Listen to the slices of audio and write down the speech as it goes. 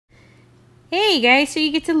Hey guys, so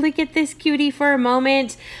you get to look at this cutie for a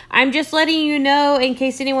moment. I'm just letting you know, in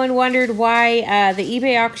case anyone wondered why the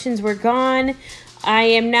eBay auctions were gone. I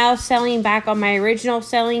am now selling back on my original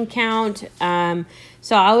selling count.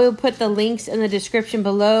 So I will put the links in the description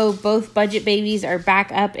below. Both budget babies are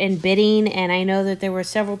back up and bidding, and I know that there were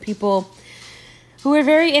several people who are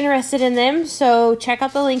very interested in them. So check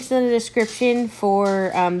out the links in the description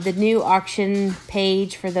for the new auction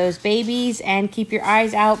page for those babies, and keep your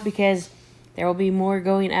eyes out because there will be more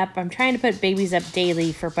going up. I'm trying to put babies up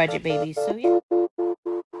daily for budget babies. So yeah.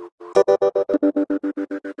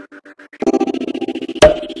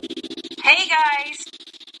 Hey guys.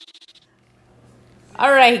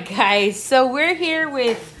 All right guys, so we're here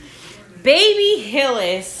with baby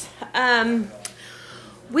Hillis.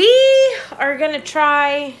 We are gonna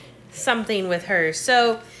try something with her.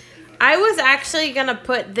 So I was actually gonna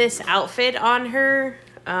put this outfit on her,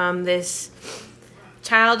 this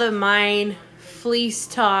Child of Mine fleece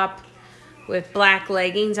top with black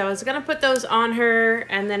leggings. I was gonna put those on her,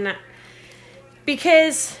 and then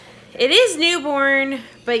because it is newborn,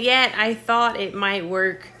 but yet I thought it might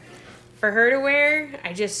work for her to wear.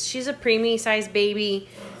 She's a preemie size baby,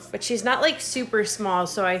 but she's not like super small,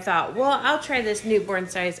 so I thought, well, I'll try this newborn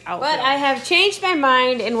size outfit. But I have changed my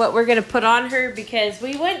mind in what we're gonna put on her, because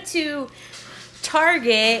we went to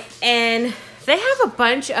Target and they have a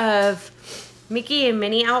bunch of Mickey and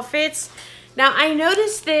Minnie outfits. Now I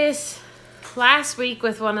noticed this last week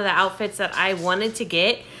with one of the outfits that I wanted to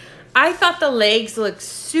get. I thought the legs looked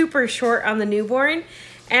super short on the newborn,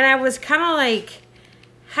 and I was kind of like,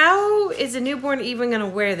 how is a newborn even gonna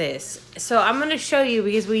wear this? So I'm gonna show you,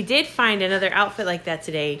 because we did find another outfit like that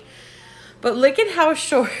today. But look at how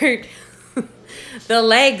short the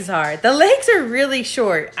legs are. The legs are really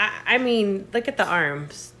short. I mean, look at the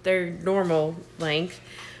arms. They're normal length.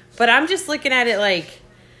 But I'm just looking at it like,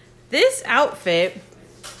 this outfit,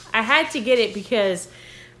 I had to get it because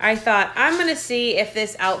I thought, I'm going to see if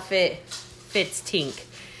this outfit fits Tink.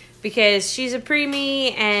 Because she's a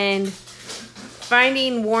preemie, and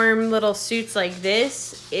finding warm little suits like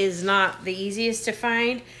this is not the easiest to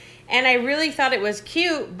find. And I really thought it was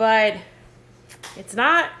cute, but it's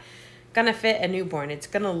not going to fit a newborn. It's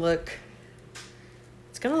going to look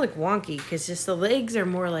wonky, because just the legs are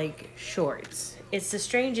more like shorts. It's the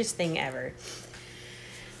strangest thing ever.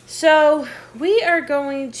 So we are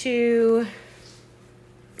going to,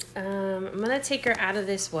 I'm going to take her out of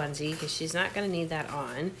this onesie because she's not going to need that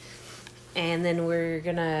on. And then we're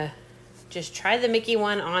going to just try the Mickey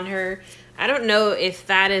one on her. I don't know if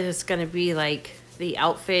that is going to be like the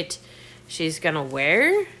outfit she's going to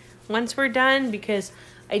wear once we're done, because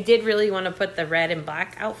I did really want to put the red and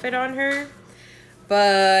black outfit on her.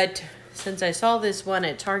 But since I saw this one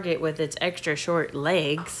at Target with its extra short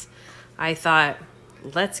legs, I thought,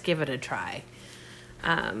 let's give it a try.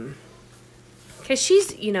 Because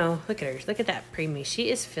she's, you know, look at her. Look at that preemie. She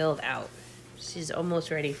is filled out. She's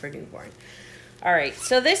almost ready for newborn. All right,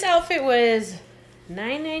 so this outfit was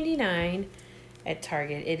 $9.99 at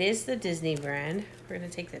Target. It is the Disney brand. We're going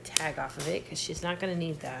to take the tag off of it because she's not going to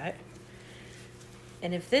need that.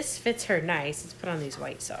 And if this fits her nice, let's put on these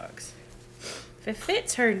white socks. If it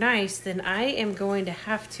fits her nice, then I am going to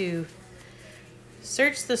have to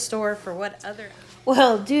search the store for what other...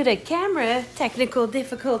 Well, due to camera technical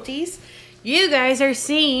difficulties, you guys are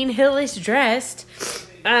seeing Hillis dressed.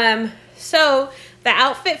 So the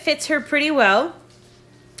outfit fits her pretty well.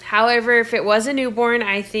 However, if it was a newborn,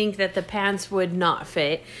 I think that the pants would not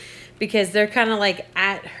fit, because they're kind of like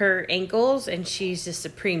at her ankles, and she's just a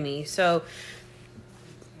preemie. So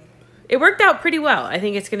it worked out pretty well. I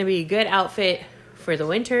think it's going to be a good outfit for the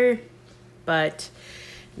winter, but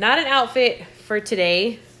not an outfit for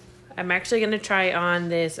today. I'm actually going to try on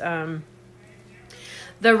this, the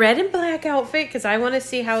red and black outfit, because I want to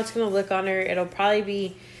see how it's going to look on her. It'll probably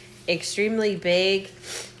be extremely big,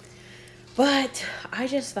 but I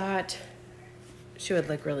just thought she would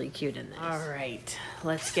look really cute in this. All right,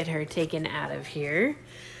 let's get her taken out of here.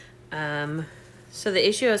 So the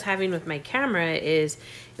issue I was having with my camera is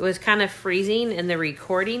it was kind of freezing in the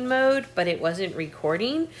recording mode, but it wasn't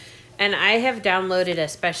recording. And I have downloaded a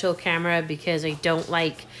special camera because I don't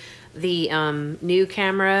like the new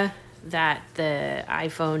camera that the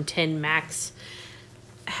iPhone 10 Max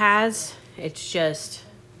has. It's just,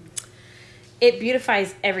 it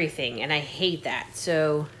beautifies everything, and I hate that.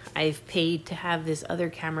 So I've paid to have this other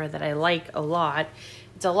camera that I like a lot.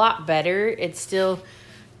 It's a lot better. It still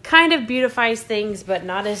kind of beautifies things, but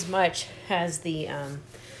not as much as the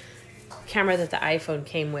camera that the iPhone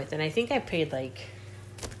came with. And I think I paid like,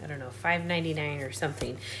 I don't know, $5.99 or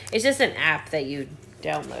something. It's just an app that you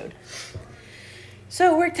download.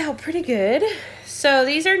 So it worked out pretty good. So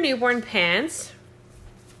these are newborn pants.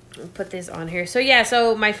 I'll put this on here. So yeah,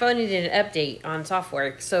 so my phone needed an update on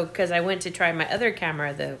software. So because I went to try my other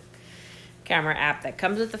camera, the camera app that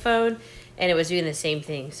comes with the phone, and it was doing the same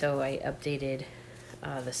thing. So I updated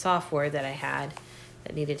the software that I had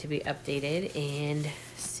that needed to be updated, and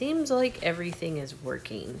seems like everything is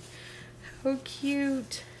working. How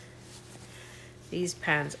cute. These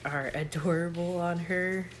pants are adorable on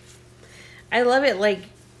her. I love it. Like,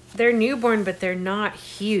 they're newborn, but they're not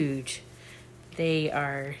huge. They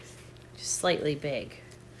are just slightly big.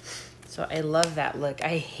 So I love that look.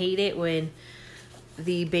 I hate it when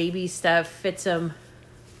the baby stuff fits them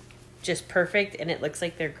just perfect and it looks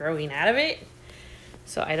like they're growing out of it.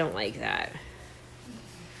 So I don't like that.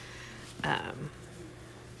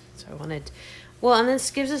 So I wanted, well, and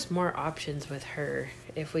this gives us more options with her.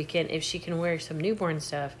 If she can wear some newborn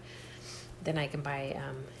stuff, then I can buy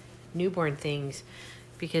newborn things,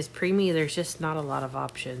 because preemie, there's just not a lot of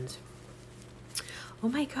options. Oh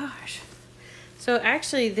my gosh. So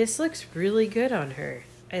actually this looks really good on her.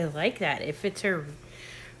 I like that. It fits her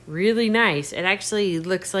really nice. It actually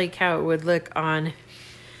looks like how it would look on,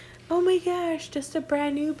 oh my gosh, just a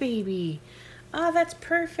brand new baby. Oh, that's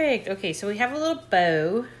perfect. Okay, so we have a little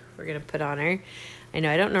bow we're gonna put on her. I know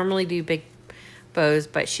I don't normally do big bows,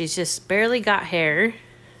 but she's just barely got hair,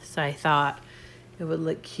 so I thought it would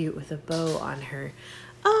look cute with a bow on her.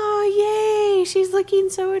 Oh, yay! She's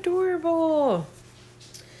looking so adorable.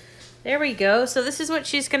 There we go. So this is what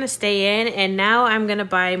she's going to stay in. And now I'm going to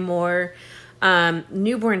buy more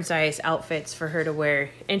newborn size outfits for her to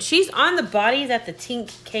wear. And she's on the body that the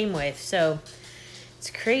Tink came with. So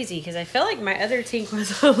it's crazy because I felt like my other Tink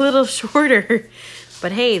was a little shorter.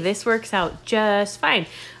 But hey, this works out just fine.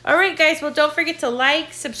 All right, guys. Well, don't forget to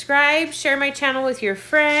like, subscribe, share my channel with your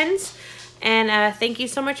friends. And thank you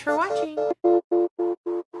so much for watching.